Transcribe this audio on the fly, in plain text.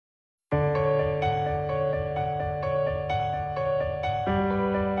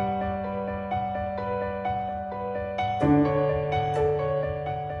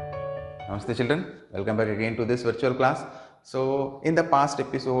Namaste children, welcome back again to this virtual class. So in the past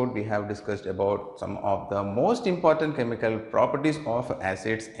episode we have discussed about some of the most important chemical properties of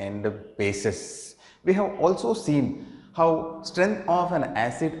acids and bases. We have also seen how strength of an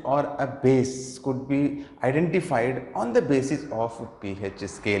acid or a base could be identified on the basis of pH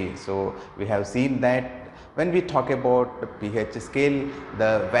scale. So we have seen that when we talk about the pH scale,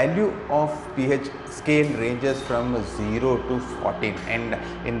 the value of pH scale ranges from 0 to 14,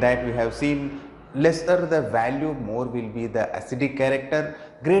 and in that we have seen lesser the value, more will be the acidic character,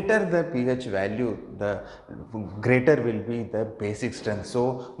 greater the pH value, the greater will be the basic strength.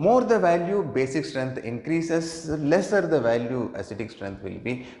 So more the value, basic strength increases, lesser the value, acidic strength will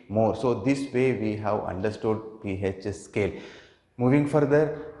be more. So this way we have understood pH scale. Moving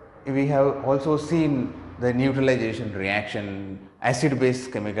further, we have also seen the neutralization reaction, acid-base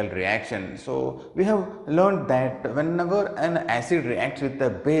chemical reaction. So we have learned that whenever an acid reacts with a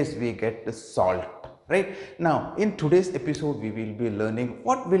base, we get salt. Right now, in today's episode, we will be learning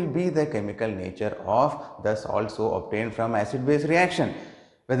what will be the chemical nature of the salt so obtained from acid-base reaction.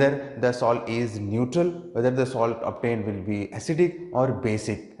 Whether the salt is neutral, whether the salt obtained will be acidic or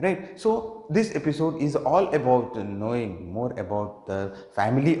basic, right? So this episode is all about knowing more about the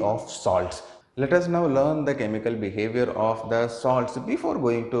family of salts. Let us now learn the chemical behavior of the salts. Before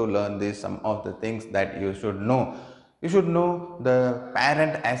going to learn this, some of the things that you should know. You should know the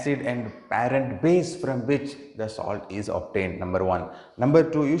parent acid and parent base from which the salt is obtained, number one. Number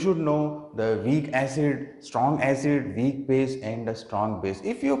two, you should know the weak acid, weak base and a strong base.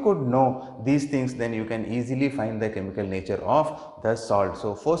 If you could know these things, then you can easily find the chemical nature of the salt.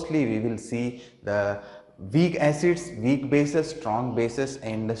 So firstly, we will see the weak acids, weak bases, strong bases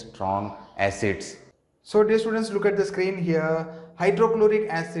and strong acids. So dear students, look at the screen here. Hydrochloric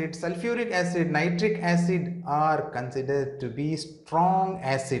acid, sulfuric acid, nitric acid are considered to be strong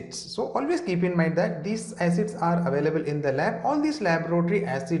acids. So always keep in mind that these acids are available in the lab. All these laboratory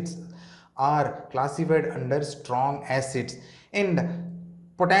acids are classified under strong acids. And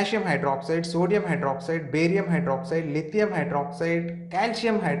potassium hydroxide, sodium hydroxide, barium hydroxide, lithium hydroxide,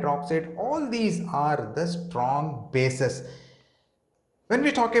 calcium hydroxide, all these are the strong bases. When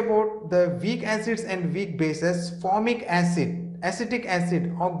we talk about the weak acids and weak bases, formic acid, acetic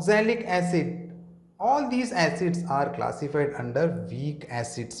acid, oxalic acid, all these acids are classified under weak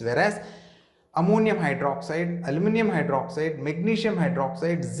acids, whereas ammonium hydroxide, aluminum hydroxide, magnesium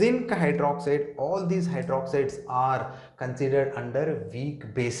hydroxide, zinc hydroxide, all these hydroxides are considered under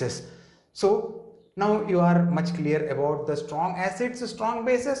weak bases. So now you are much clear about the strong acids, strong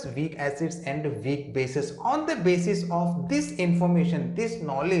bases, weak acids and weak bases. On the basis of this information, this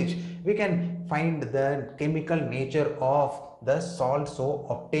knowledge, we can find the chemical nature of the salt so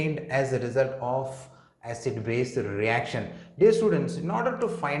obtained as a result of acid-base reaction. Dear students, in order to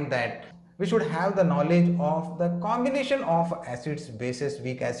find that, we should have the knowledge of the combination of acids, bases,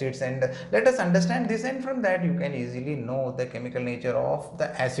 weak acids, and let us understand this, and from that you can easily know the chemical nature of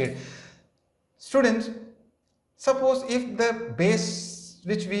the acid. Students, suppose if the base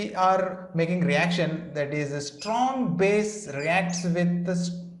which we are making reaction, that is a strong base, reacts with the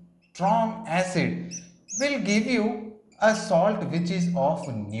strong acid, will give you a salt which is of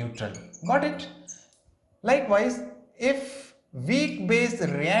neutral. Got it? Likewise, if weak base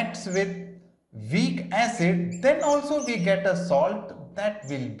reacts with weak acid, then also we get a salt that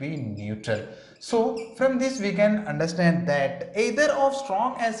will be neutral. So from this we can understand that either of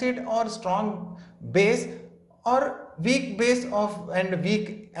strong acid or strong base or weak base of and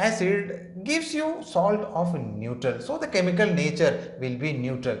weak acid gives you salt of neutral. So the chemical nature will be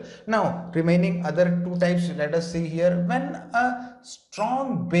neutral. Now remaining other two types, let us see here. When a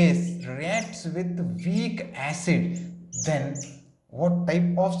strong base reacts with weak acid, then what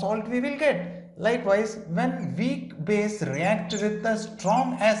type of salt we will get? Likewise, when weak base reacts with the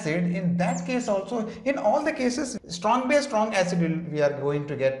strong acid, in that case also, in all the cases, strong base, strong acid, we are going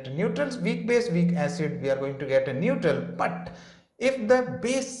to get neutrals, weak base, weak acid, we are going to get a neutral. But if the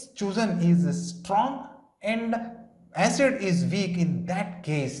base chosen is strong and acid is weak, in that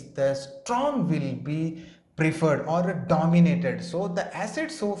case, the strong will be preferred or dominated. So the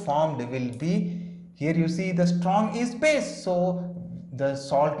acid so formed will be, here you see the strong is base, so the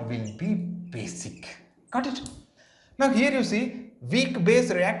salt will be basic. Got it? Now here you see weak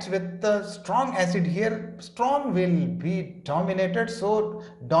base reacts with the strong acid. Here strong will be dominated, so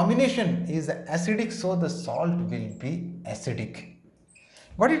domination is acidic, so the salt will be acidic.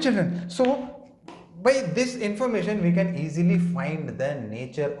 Got it, children? So by this information we can easily find the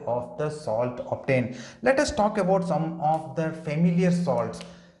nature of the salt obtained. Let us talk about some of the familiar salts.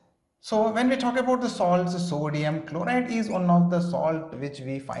 So when we talk about the salts, sodium chloride is one of the salt which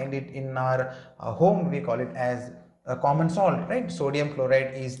we find it in our home. We call it as a common salt, right? Sodium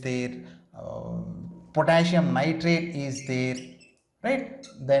chloride is there, potassium nitrate is there, right?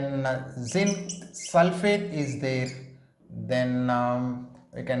 Then zinc sulfate is there. Then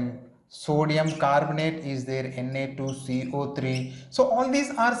we can sodium carbonate is there, Na2CO3. So all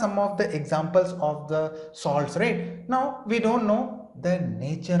these are some of the examples of the salts, right? Now we don't know the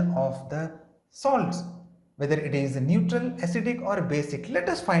nature of the salts, whether it is neutral, acidic or basic. Let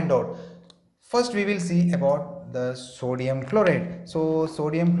us find out. First we will see about the sodium chloride. So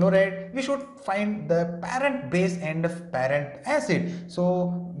sodium chloride, we should find the parent base and parent acid.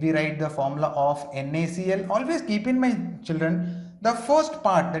 So we write the formula of NaCl. Always keep in mind, children, the first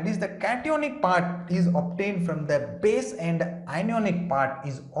part, that is the cationic part, is obtained from the base and ionic part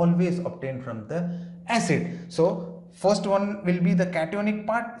is always obtained from the acid. So first one will be the cationic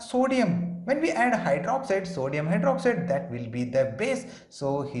part, sodium. When we add hydroxide, sodium hydroxide, that will be the base.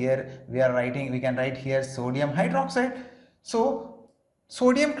 So here we can write here sodium hydroxide. So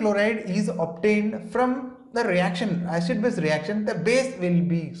sodium chloride is obtained from the reaction, acid base reaction. The base will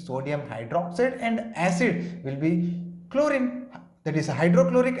be sodium hydroxide and acid will be chlorine, that is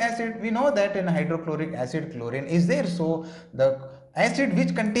hydrochloric acid. We know that in hydrochloric acid chlorine is there, so the acid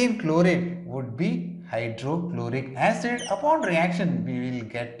which contain chlorine would be hydrochloric acid. Upon reaction we will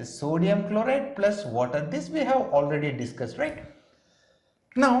get sodium chloride plus water. This we have already discussed, right?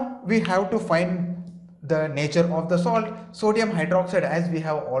 Now we have to find the nature of the salt. Sodium hydroxide, as we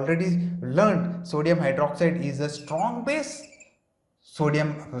have already learned, sodium hydroxide is a strong base.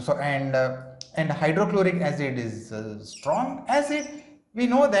 And hydrochloric acid is a strong acid. We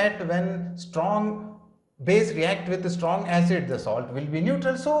know that when strong base react with strong acid, the salt will be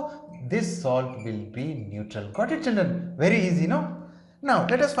neutral. So this salt will be neutral. Got it, children? Very easy, no? Now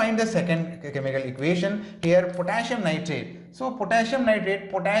let us find the second chemical equation here, potassium nitrate. So potassium nitrate,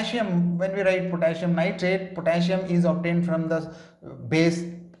 potassium, when we write potassium nitrate, potassium is obtained from the base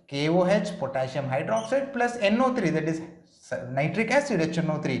KOH, potassium hydroxide, plus NO3, that is nitric acid,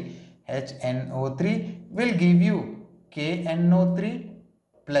 HNO3. HNO3 will give you KNO3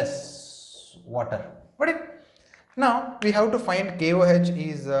 plus water. Got it? Now we have to find KOH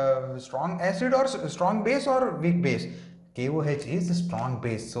is a strong acid or strong base or weak base. KOH is a strong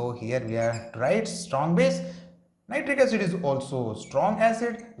base, so here we are right, strong base. Nitric acid is also strong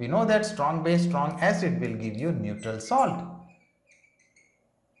acid. We know that strong base, strong acid will give you neutral salt.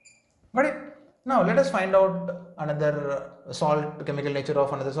 Got it? Now let us find out another salt, chemical nature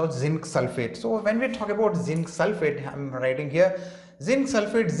of another salt, zinc sulfate. So when we talk about zinc sulfate, I am writing here zinc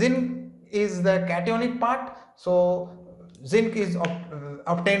sulfate. Zinc is the cationic part. So zinc is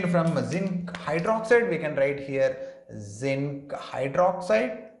obtained from zinc hydroxide. We can write here zinc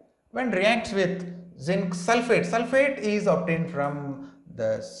hydroxide. When reacts with zinc sulfate, sulfate is obtained from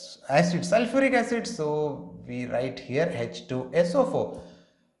the acid sulfuric acid. So we write here H2SO4.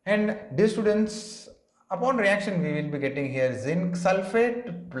 And dear students, upon reaction we will be getting here zinc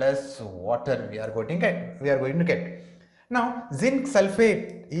sulfate plus water we are going to get. Now zinc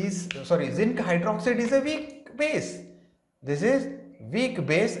hydroxide is a weak base. This is weak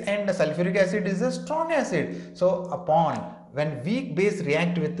base and sulfuric acid is a strong acid. So when weak base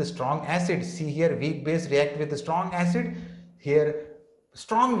react with the strong acid, see here weak base react with the strong acid, here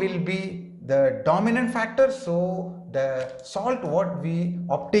strong will be the dominant factor. So the salt what we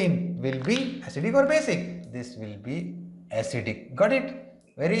obtain will be acidic or basic. This will be acidic. Got it?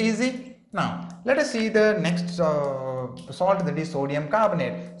 Very easy. Now let us see the next salt, that is sodium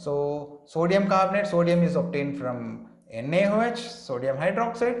carbonate. So sodium carbonate, sodium is obtained from NaOH, sodium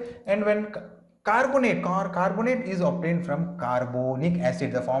hydroxide, and when carbonate is obtained from carbonic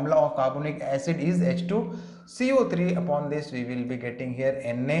acid. The formula of carbonic acid is H2CO3. Upon this we will be getting here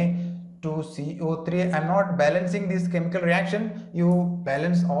Na2CO3. I am not balancing this chemical reaction. You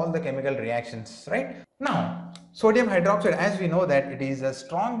balance all the chemical reactions, right? Now sodium hydroxide, as we know that it is a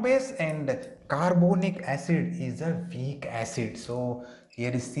strong base and carbonic acid is a weak acid. So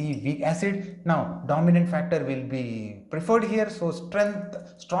here is C, weak acid. Now dominant factor will be preferred here, so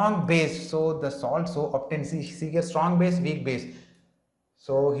strong base. So the salt obtained, see here strong base, weak base.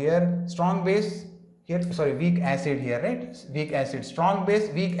 So here strong base, weak acid here, right? Weak acid, strong base,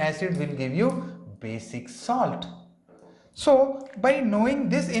 weak acid will give you basic salt. So by knowing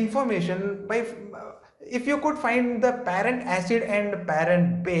this information, by if you could find the parent acid and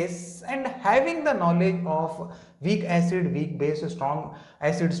parent base, and having the knowledge of weak acid, weak base, strong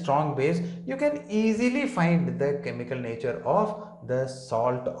acid, strong base, you can easily find the chemical nature of the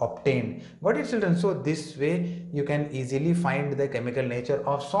salt obtained. Got it, children? So this way you can easily find the chemical nature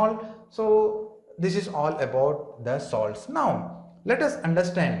of salt. So this is all about the salts. Now let us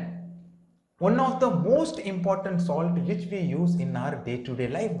understand one of the most important salt which we use in our day-to-day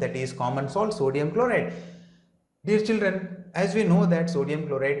life, that is common salt, sodium chloride. Dear children, as we know that sodium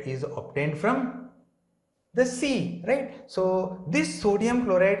chloride is obtained from the sea, right? So this sodium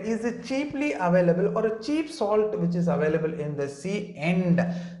chloride is cheaply available, or a cheap salt which is available in the sea, and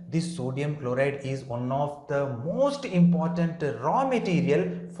this sodium chloride is one of the most important raw material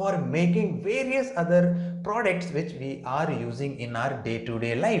for making various other products which we are using in our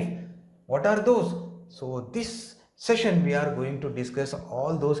day-to-day life. What are those? So this session we are going to discuss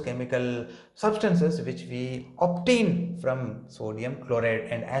all those chemical substances which we obtain from sodium chloride,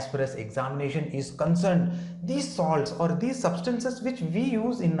 and as far as examination is concerned, these salts or these substances which we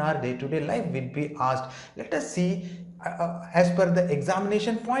use in our day-to-day life will be asked. Let us see as per the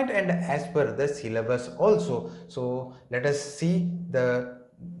examination point and as per the syllabus also. So let us see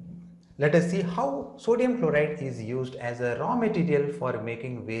how sodium chloride is used as a raw material for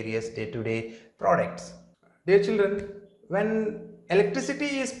making various day-to-day products. Dear children, when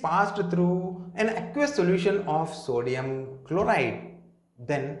electricity is passed through an aqueous solution of sodium chloride,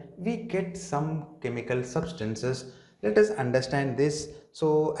 then we get some chemical substances. Let us understand this.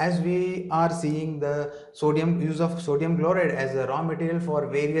 So as we are seeing the use of sodium chloride as a raw material for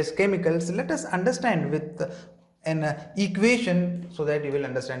various chemicals, let us understand with an equation so that you will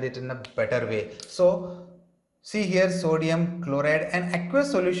understand it in a better way. So see here, sodium chloride, an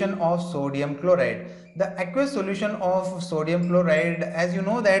aqueous solution of sodium chloride. The aqueous solution of sodium chloride, as you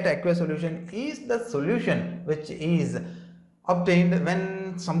know that aqueous solution is the solution which is obtained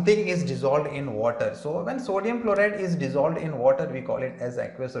when something is dissolved in water. So when sodium chloride is dissolved in water, we call it as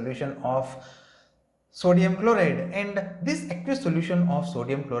aqueous solution of sodium chloride, and this aqueous solution of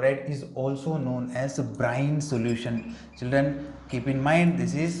sodium chloride is also known as brine solution. Children, keep in mind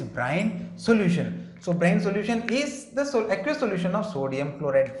this is brine solution. So brine solution is the aqueous solution of sodium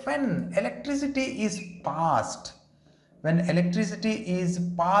chloride. When electricity is passed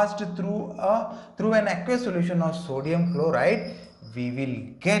through an aqueous solution of sodium chloride, we will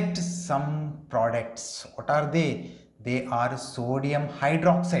get some products. What are they? They are sodium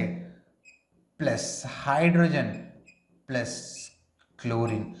hydroxide plus hydrogen plus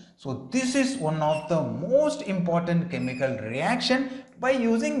chlorine. So this is one of the most important chemical reaction. By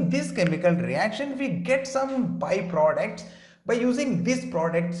using this chemical reaction, we get some byproducts. By using these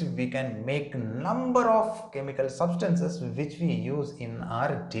products, we can make number of chemical substances which we use in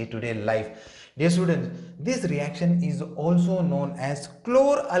our day-to-day life. Dear students, this reaction is also known as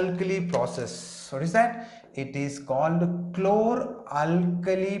chlor-alkali process. What is that? It is called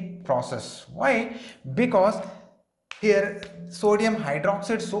chlor-alkali process. Why? Because here sodium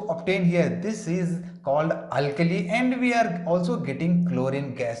hydroxide so obtained here, this is called alkali, and we are also getting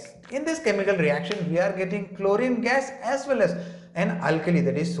chlorine gas. In this chemical reaction we are getting chlorine gas as well as an alkali,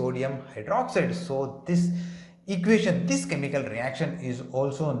 that is sodium hydroxide. So this equation, this chemical reaction is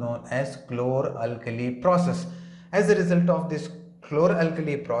also known as chlor-alkali process. As a result of this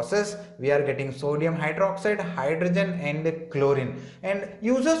chlor-alkali process, we are getting sodium hydroxide, hydrogen and chlorine. And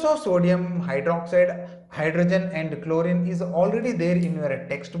uses of sodium hydroxide, hydrogen and chlorine is already there in your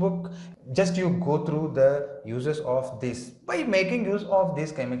textbook. Just you go through the uses of this. By making use of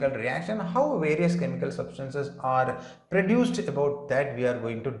this chemical reaction, how various chemical substances are produced, about that we are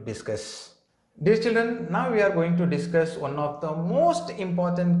going to discuss. Dear children, now we are going to discuss one of the most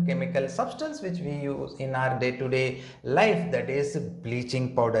important chemical substance which we use in our day-to-day life, that is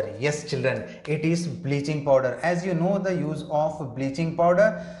bleaching powder. Yes children, it is bleaching powder. As you know the use of bleaching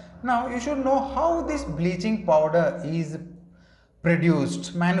powder, now you should know how this bleaching powder is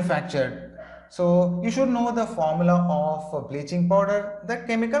produced, manufactured. So you should know the formula of bleaching powder. The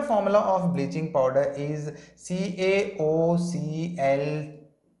chemical formula of bleaching powder is CaOCl2.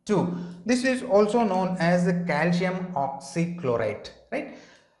 This is also known as calcium oxychloride, right?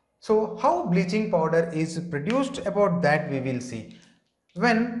 So how bleaching powder is produced, about that we will see.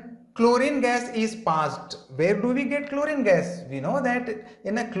 When chlorine gas is passed, where do we get chlorine gas? We know that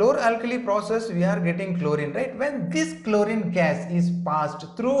in a chlor-alkali process we are getting chlorine, right? When this chlorine gas is passed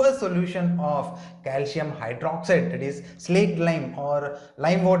through a solution of calcium hydroxide, that is slaked lime or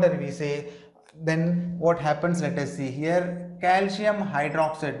lime water we say, then what happens? Let us see here. Calcium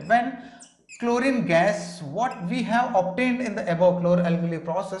hydroxide, when chlorine gas, what we have obtained in the above chloralkali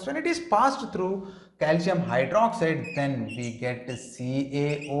process, when it is passed through calcium hydroxide, then we get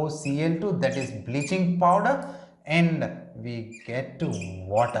CaOCl2, that is bleaching powder, and we get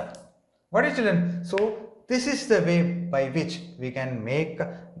water. What is children? So this is the way by which we can make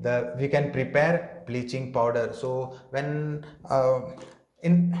we can prepare bleaching powder. So when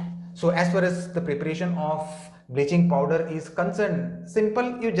in so as far as the preparation of bleaching powder is concerned,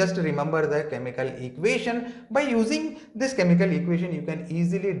 simple, you just remember the chemical equation. By using this chemical equation, you can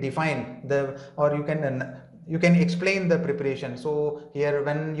easily define the, or you can explain the preparation. So here,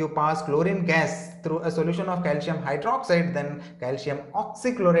 when you pass chlorine gas through a solution of calcium hydroxide, then calcium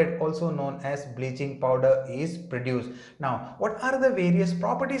oxychloride, also known as bleaching powder, is produced. Now, what are the various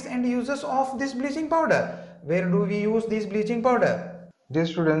properties and uses of this bleaching powder? Where do we use this bleaching powder? Dear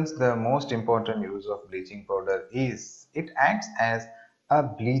students, the most important use of bleaching powder is it acts as a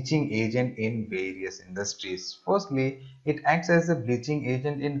bleaching agent in various industries. Firstly, it acts as a bleaching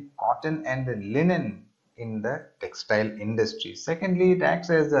agent in cotton and linen in the textile industry. Secondly, it acts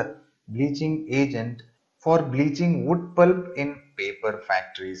as a bleaching agent for bleaching wood pulp in paper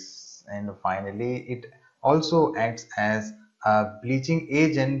factories. And finally, it also acts as a bleaching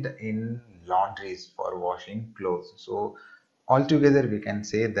agent in laundries for washing clothes. So altogether, we can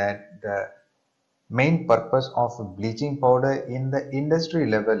say that the main purpose of bleaching powder in the industry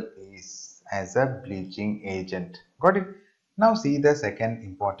level is as a bleaching agent. Got it? Now see the second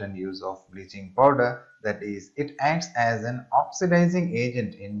important use of bleaching powder, that is it acts as an oxidizing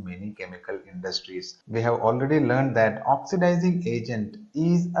agent in many chemical industries. We have already learned that oxidizing agent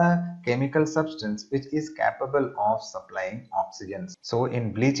is a chemical substance which is capable of supplying oxygen. So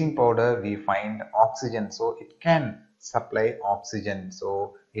in bleaching powder we find oxygen, so it can supply oxygen.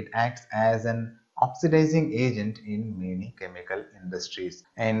 So it acts as an oxidizing agent in many chemical industries.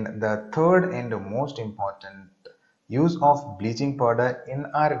 And the third and most important use of bleaching powder in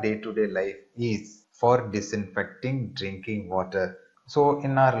our day-to-day life is for disinfecting drinking water. So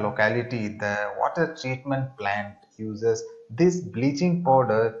in our locality, the water treatment plant uses this bleaching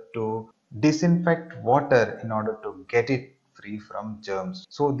powder to disinfect water in order to get it free from germs.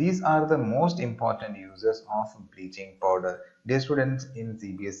 So these are the most important uses of bleaching powder. Dear students, in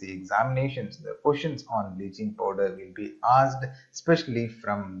CBSE examinations, the questions on bleaching powder will be asked especially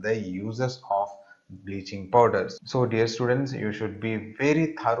from the uses of bleaching powders. So dear students, you should be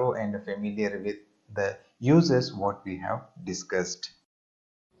very thorough and familiar with the uses what we have discussed.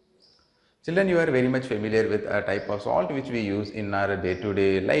 Children, you are very much familiar with a type of salt which we use in our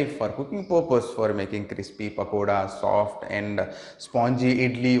day-to-day life for cooking purpose, for making crispy pakoda, soft and spongy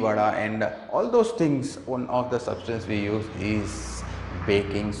idli, vada, and all those things. One of the substance we use is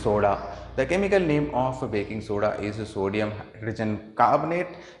baking soda. The chemical name of baking soda is sodium hydrogen carbonate.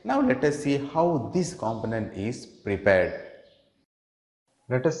 Now let us see how this component is prepared.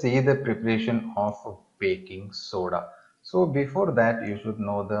 Let us see the preparation of baking soda. So before that, you should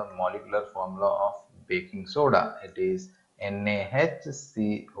know the molecular formula of baking soda. It is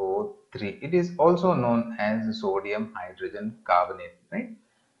NaHCO3. It is also known as sodium hydrogen carbonate, right?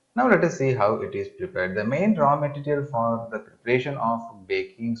 Now let us see how it is prepared. The main raw material for the preparation of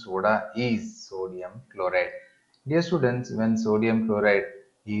baking soda is sodium chloride. Dear students, when sodium chloride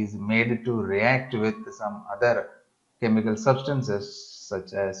is made to react with some other chemical substances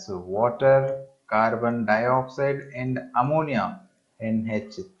such as water, carbon dioxide and ammonia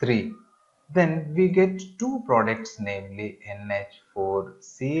NH3, then we get two products, namely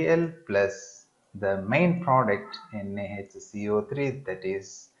NH4Cl plus the main product NaHCO3, that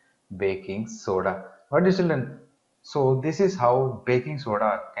is baking soda. What is children? So this is how baking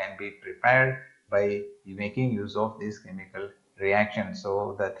soda can be prepared by making use of this chemical reaction.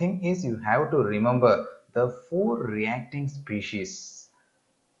 So the thing is, you have to remember the four reacting species.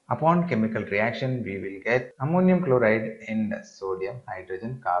 Upon chemical reaction, we will get ammonium chloride and sodium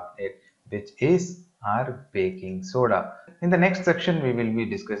hydrogen carbonate, which is our baking soda. In the next section, we will be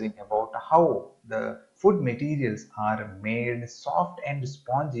discussing about how the food materials are made soft and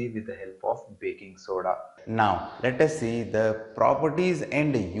spongy with the help of baking soda. Now, let us see the properties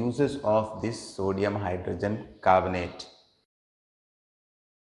and uses of this sodium hydrogen carbonate.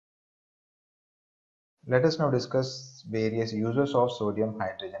 Let us now discuss various uses of sodium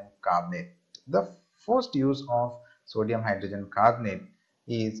hydrogen carbonate. The first use of sodium hydrogen carbonate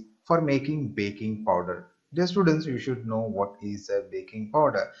is for making baking powder. Dear students, you should know what is a baking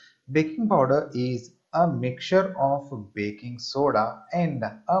powder. Baking powder is a mixture of baking soda and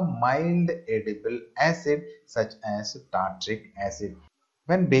a mild edible acid such as tartaric acid.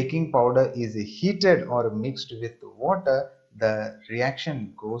 When baking powder is heated or mixed with water, the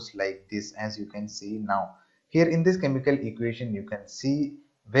reaction goes like this, as you can see now. Here in this chemical equation, you can see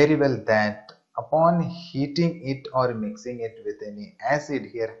very well that upon heating it or mixing it with any acid,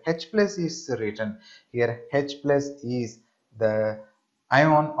 here H plus is written. Here H plus is the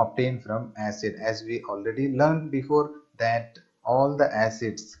ion obtained from acid, as we already learned before that all the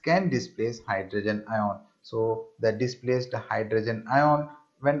acids can displace hydrogen ion. So the displaced hydrogen ion,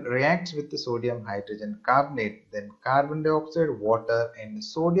 when reacts with the sodium hydrogen carbonate, then carbon dioxide, water and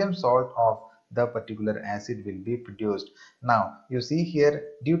sodium salt of the particular acid will be produced. Now you see here,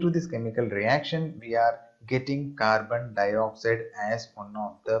 due to this chemical reaction, we are getting carbon dioxide as one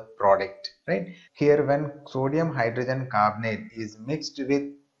of the product, right? Here when sodium hydrogen carbonate is mixed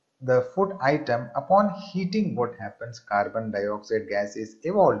with the food item, upon heating, what happens, carbon dioxide gas is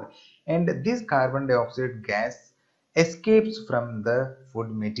evolved, and this carbon dioxide gas escapes from the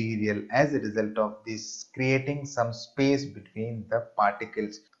food material as a result of this, creating some space between the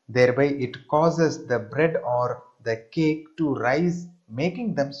particles. Thereby it causes the bread or the cake to rise,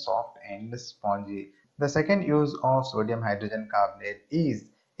 making them soft and spongy. The second use of sodium hydrogen carbonate is,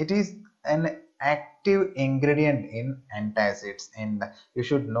 it is an active ingredient in antacids, and you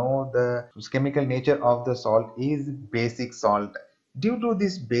should know the chemical nature of the salt is basic salt. Due to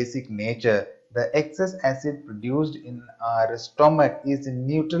this basic nature, the excess acid produced in our stomach is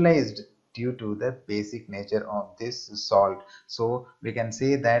neutralized due to the basic nature of this salt. So we can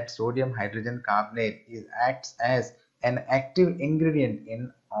say that sodium hydrogen carbonate acts as an active ingredient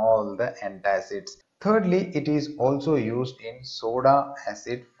in all the antacids. Thirdly, it is also used in soda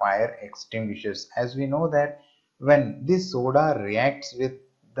acid fire extinguishers. As we know that when this soda reacts with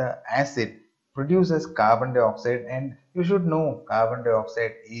the acid, produces carbon dioxide, and you should know carbon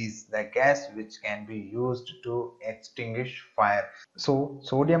dioxide is the gas which can be used to extinguish fire. So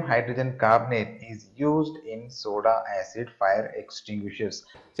sodium hydrogen carbonate is used in soda acid fire extinguishers.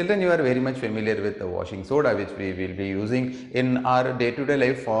 Children, you are very much familiar with the washing soda, which we will be using in our day-to-day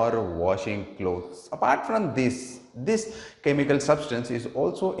life for washing clothes. Apart from this chemical substance is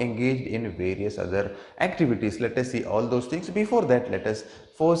also engaged in various other activities. Let us see all those things. Before that, let us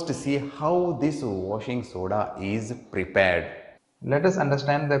first see how this washing soda is prepared. Let us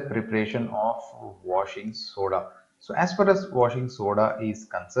understand the preparation of washing soda. So as far as washing soda is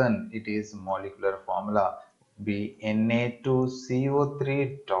concerned, it is molecular formula be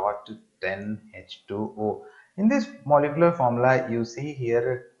Na2CO3.10H2O. In this molecular formula, you see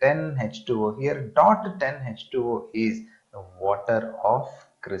here 10H2O. Here dot 10H2O is the water of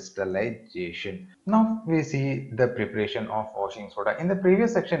crystallization. Now we see the preparation of washing soda. In the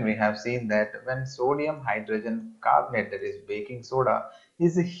previous section, we have seen that when sodium hydrogen carbonate, that is baking soda,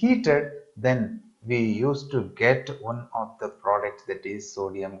 is heated, then we used to get one of the products, that is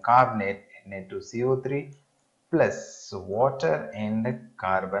sodium carbonate, Na2CO3 plus water and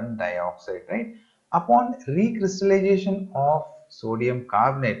carbon dioxide, right? Upon recrystallization of sodium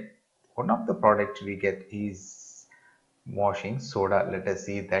carbonate, one of the products we get is washing soda. Let us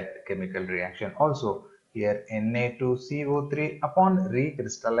see that chemical reaction also. Here Na2CO3, upon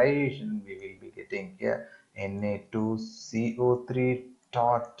recrystallization, we will be getting here Na2CO3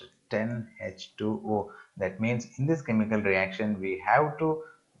 dot 10H2O. That means in this chemical reaction we have to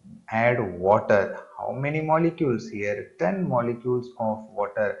add water. How many molecules? Here 10 molecules of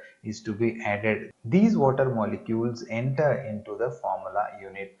water is to be added. These water molecules enter into the formula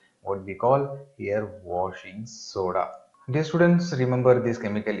unit, what we call here washing soda. Dear students, remember this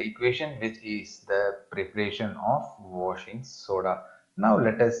chemical equation, which is the preparation of washing soda. Now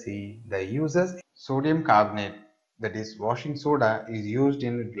let us see the uses. Sodium carbonate, that is washing soda, is used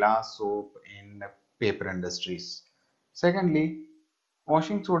in glass soap in paper industries. Secondly,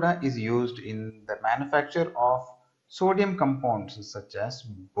 washing soda is used in the manufacture of sodium compounds such as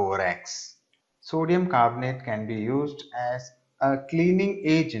borax. Sodium carbonate can be used as a cleaning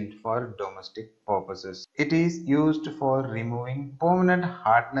agent for domestic purposes. It is used for removing permanent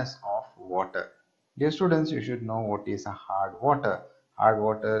hardness of water. Dear students, you should know what is a hard water. Hard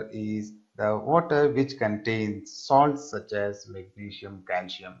water is the water which contains salts such as magnesium,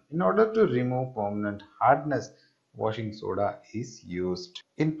 calcium. In order to remove permanent hardness, washing soda is used.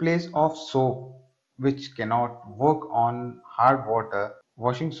 In place of soap, which cannot work on hard water,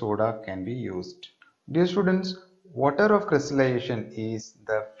 washing soda can be used. Dear students, water of crystallization is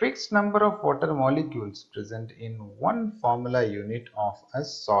the fixed number of water molecules present in one formula unit of a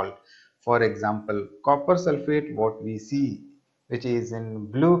salt. For example, copper sulfate, what we see, which is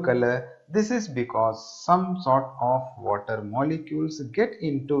in blue color, this is because some sort of water molecules get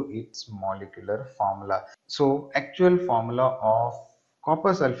into its molecular formula. So actual formula of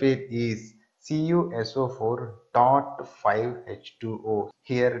copper sulfate is CuSO4 dot 5H2O.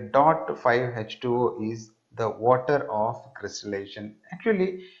 Here dot 5H2O is the water of crystallization.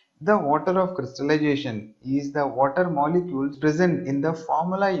 Actually, the water of crystallization is the water molecules present in the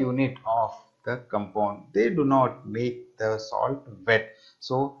formula unit of the compound. They do not make the salt wet.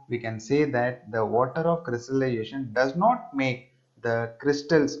 So we can say that the water of crystallization does not make the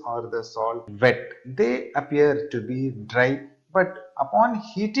crystals or the salt wet. They appear to be dry, but upon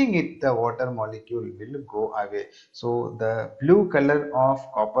heating it, the water molecule will go away. So the blue color of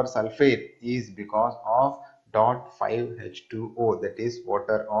copper sulfate is because of dot 5H2O, that is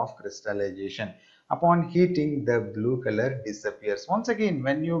water of crystallization. Upon heating, the blue color disappears. Once again,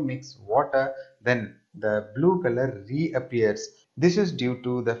 when you mix water, then the blue color reappears. This is due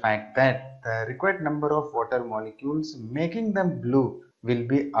to the fact that the required number of water molecules making them blue will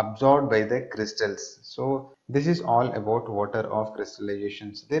be absorbed by the crystals. So this is all about water of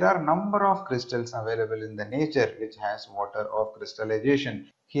crystallizations. There are number of crystals available in the nature which has water of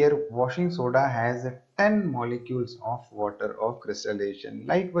crystallization. Here washing soda has 10 molecules of water of crystallization.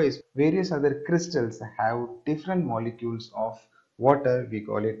 Likewise, various other crystals have different molecules of water. We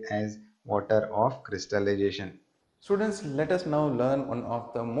call it as water of crystallization. Students, let us now learn one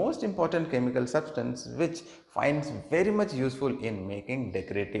of the most important chemical substance which finds very much useful in making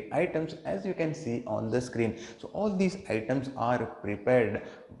decorative items, as you can see on the screen. So all these items are prepared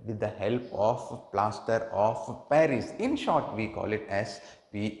with the help of plaster of Paris. In short, we call it as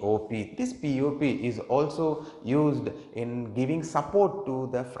POP. This POP is also used in giving support to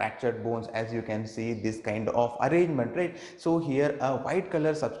the fractured bones, as you can see this kind of arrangement, right? So here a white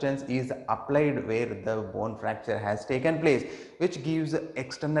color substance is applied where the bone fracture has taken place, which gives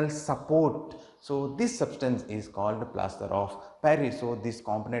external support. So this substance is called plaster of Paris. So this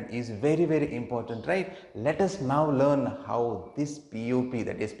component is very important, right? Let us now learn how this POP,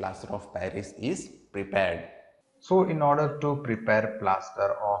 that is plaster of Paris, is prepared. So in order to prepare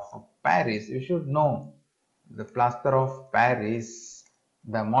plaster of Paris, you should know the plaster of Paris.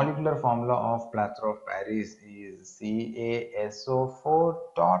 The molecular formula of plaster of Paris is CaSO4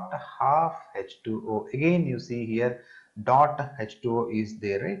 dot half H2O. Again, you see here dot H2O is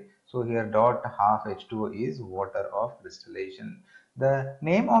there, right? So here dot half H2O is water of crystallization. The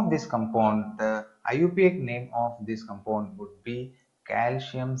name of this compound, the IUPAC name of this compound would be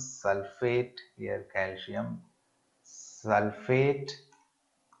calcium sulfate. Here calcium sulfate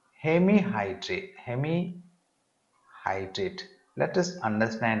hemihydrate. Let us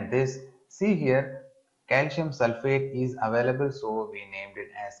understand this. See here, calcium sulfate is available, so we named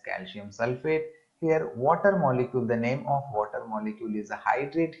it as calcium sulfate. Here, water molecule, the name of water molecule is a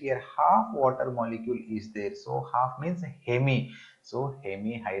hydrate. Here, half water molecule is there, so half means hemi. So,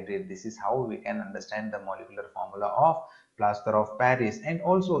 hemihydrate. This is how we can understand the molecular formula of plaster of Paris. And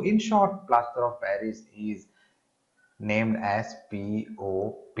also, in short, plaster of Paris is named as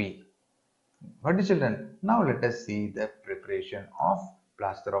POP. What is children? Now let us see the preparation of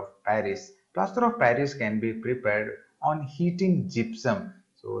plaster of Paris. Plaster of Paris can be prepared on heating gypsum.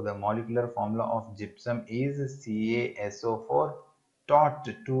 So the molecular formula of gypsum is CaSO4 dot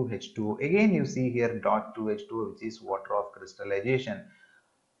 2H2O. Again you see here dot 2H2O, which is water of crystallization.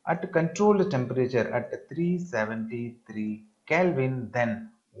 At controlled temperature at 373 Kelvin, then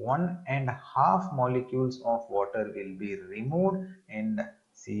 1.5 molecules of water will be removed and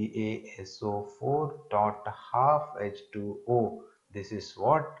CaSO4 dot half H2O. This is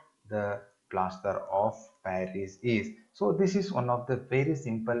what the plaster of Paris is. So this is one of the very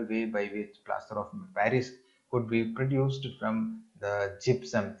simple way by which plaster of Paris could be produced from the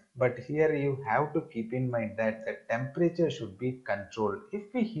gypsum. But here you have to keep in mind that the temperature should be controlled.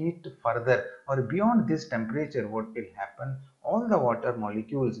 If we heat further or beyond this temperature, what will happen? All the water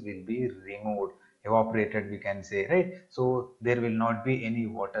molecules will be removed, evaporated, we can say, right? So there will not be any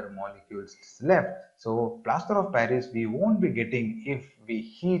water molecules left. So plaster of Paris we won't be getting if we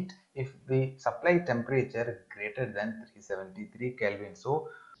heat, if we supply temperature greater than 373 Kelvin. So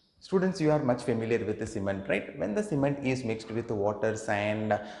Students, you are much familiar with the cement, right? When the cement is mixed with water,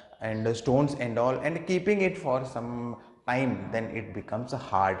 sand and stones and all, and keeping it for some time, then it becomes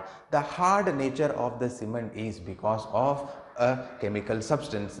hard. The hard nature of the cement is because of a chemical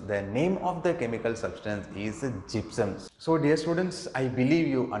substance. The name of the chemical substance is gypsum. So dear students, I believe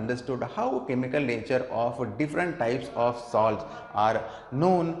you understood how chemical nature of different types of salts are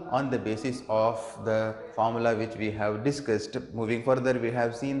known on the basis of the formula which we have discussed. Moving further, we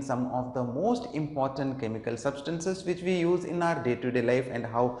have seen some of the most important chemical substances which we use in our day-to-day life and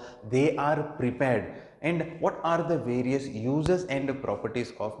how they are prepared and what are the various uses and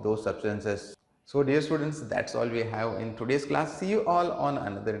properties of those substances. So dear students, that's all we have in today's class. See you all on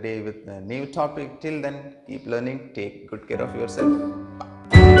another day with a new topic. Till then, keep learning, take good care of yourself. Bye.